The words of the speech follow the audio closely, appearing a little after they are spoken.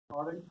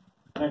Recording.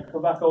 And then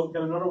come back out and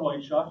get another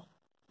wide shot.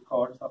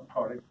 Record, stop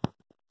recording.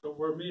 So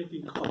we're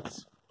making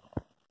cuts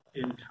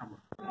in camera.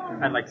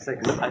 And like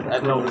 6. I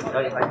know.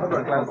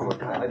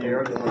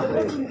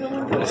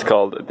 It's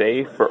called A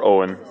Day for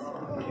Eoin.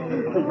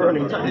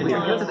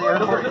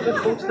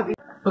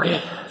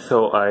 Okay,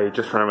 so I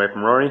just ran away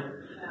from Rory.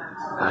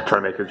 Trying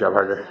to make his job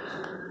harder.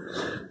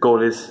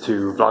 Goal is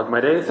to vlog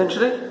my day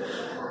essentially. Yeah.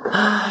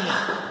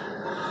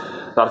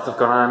 A lot of stuff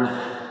going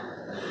on.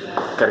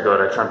 Gotta go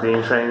to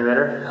trampoline training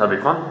later. That'll be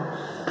fun.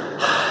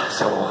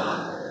 So,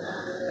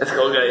 let's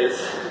go,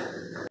 guys.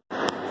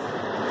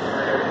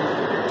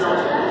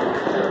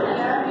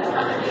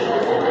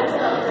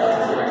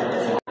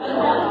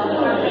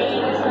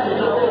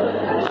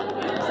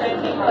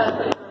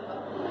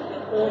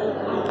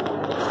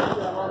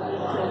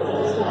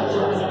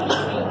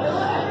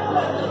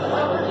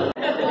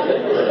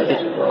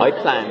 I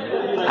plan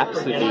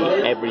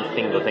absolutely every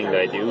single thing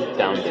that I do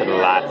down to the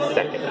last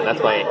second. And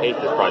that's why I hate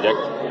this project,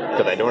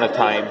 because I don't have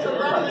time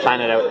to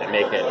plan it out and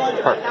make it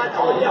perfect.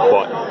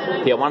 But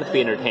I want it to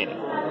be entertaining.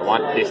 I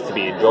want this to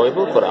be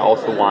enjoyable, but I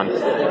also want, I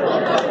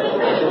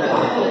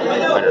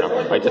don't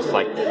know, I just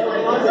like,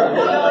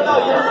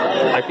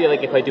 I feel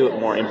like if I do it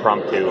more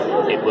impromptu,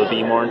 it will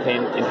be more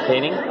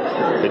entertaining.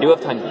 I do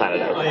have time to plan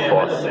it out,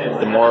 but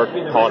the more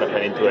thought I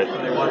put into it,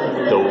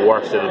 the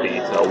worse it'll be.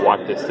 So I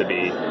want this to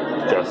be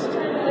just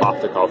off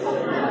the cuff,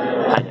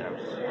 hanging out.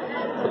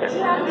 Okay.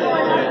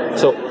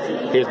 So,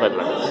 here's my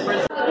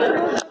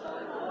plans.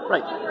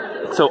 Right.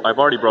 So, I've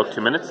already broke 2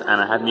 minutes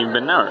and I hadn't even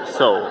been an hour.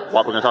 So,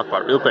 what we're going to talk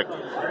about real quick.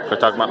 We're going to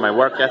talk about my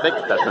work ethic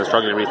that's been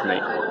struggling recently.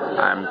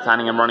 I'm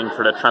planning on running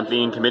for the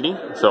trampoline committee,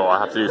 so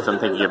I'll have to do some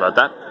thinking about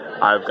that.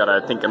 I've got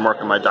to think and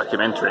work on my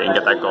documentary and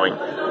get that going.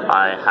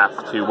 I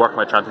have to work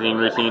my trampoline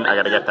routine. I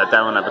got to get that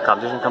down. I have a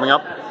competition coming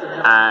up.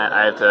 And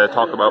I have to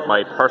talk about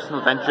my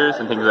personal ventures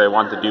and things that I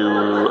want to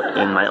do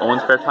in my own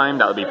spare time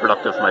that will be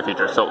productive for my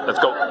future. So, let's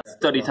go.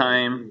 Study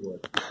time.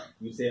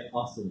 You say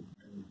awesome.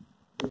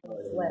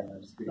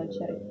 Slept like she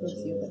had a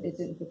curfew, but it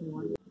didn't give me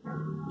one.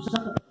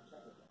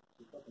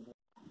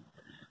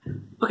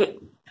 Okay,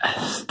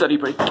 study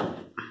break.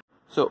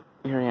 So,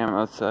 here I am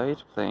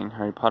outside playing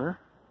Harry Potter.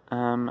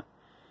 I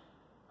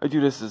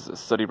do this as a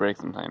study break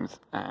sometimes,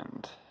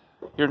 and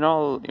you're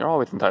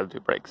always entitled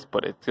to breaks,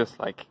 but it's just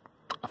like,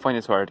 I find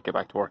it so hard to get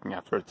back to working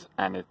afterwards,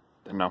 and I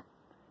don't know,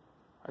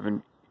 I've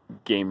been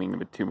gaming a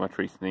bit too much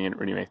recently, and it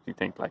really makes me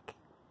think, like,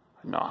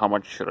 I don't know, how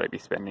much should I be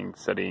spending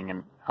studying,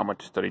 and how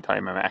much study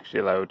time I'm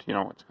actually allowed, you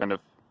know, it's kind of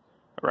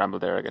a ramble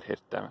there, I got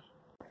hit, damn it.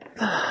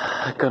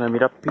 I'm gonna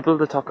meet up people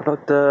to talk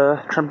about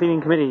the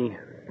trampoline committee.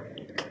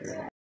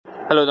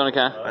 Hello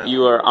Donica,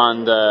 you are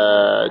on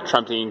the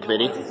trampoline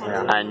committee,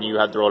 and you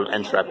have the role of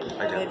NSREP.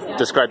 I do.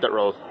 Describe that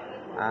role.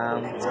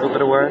 It's a good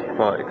bit of work,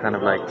 but it kind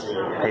of like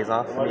pays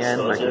off in the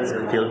end. Like it's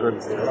a feel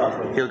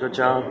good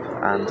job,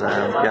 and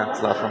yeah, it's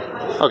a lot of fun.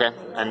 Okay,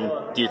 and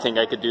do you think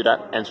I could do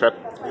that, NSREP?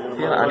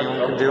 Yeah, anyone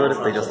can do it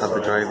if they just have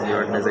the drive and the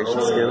organisation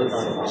skills.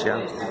 But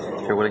yeah,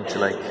 if you're willing to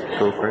like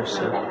go for it.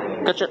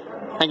 Yeah. Gotcha.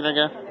 Thank you,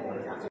 Donica.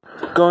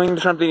 Going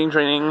to trampolining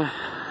training.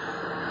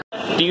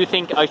 Do you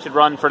think I should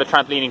run for the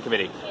trampolining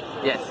committee?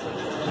 Yes.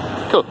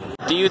 Cool.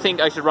 Do you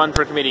think I should run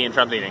for a committee in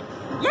trampolining?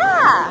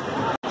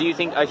 Yeah! Do you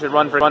think I should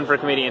run for a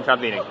committee in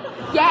trampolining?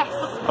 Yes!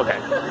 Okay.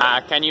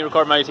 Can you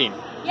record my routine?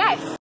 Yes!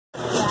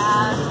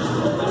 Yeah.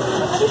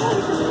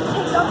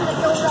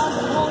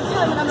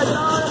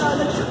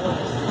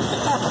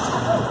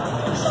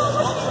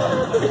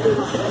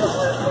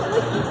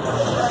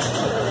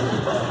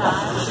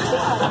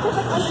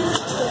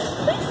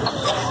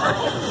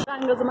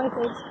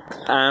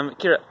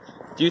 Kira,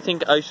 do you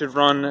think I should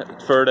run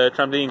for the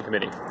trampoline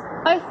committee?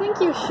 I think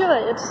you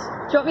should.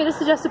 Do you want me to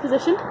suggest a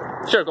position?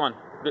 Sure, go on.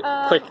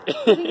 Quick. I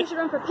think you should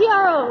run for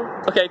PRO.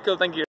 Okay, cool,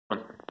 thank you.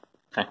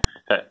 Okay.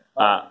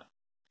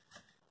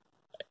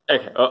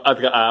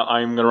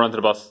 I'm gonna run to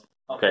the bus.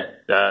 Okay,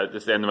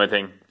 this is the end of my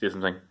thing. Do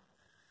something.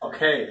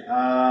 Okay,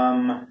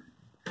 I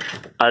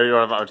really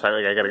don't have much time.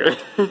 Okay, I gotta go.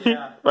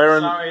 yeah.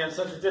 Sorry, I'm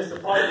such a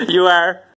disappointment. You are.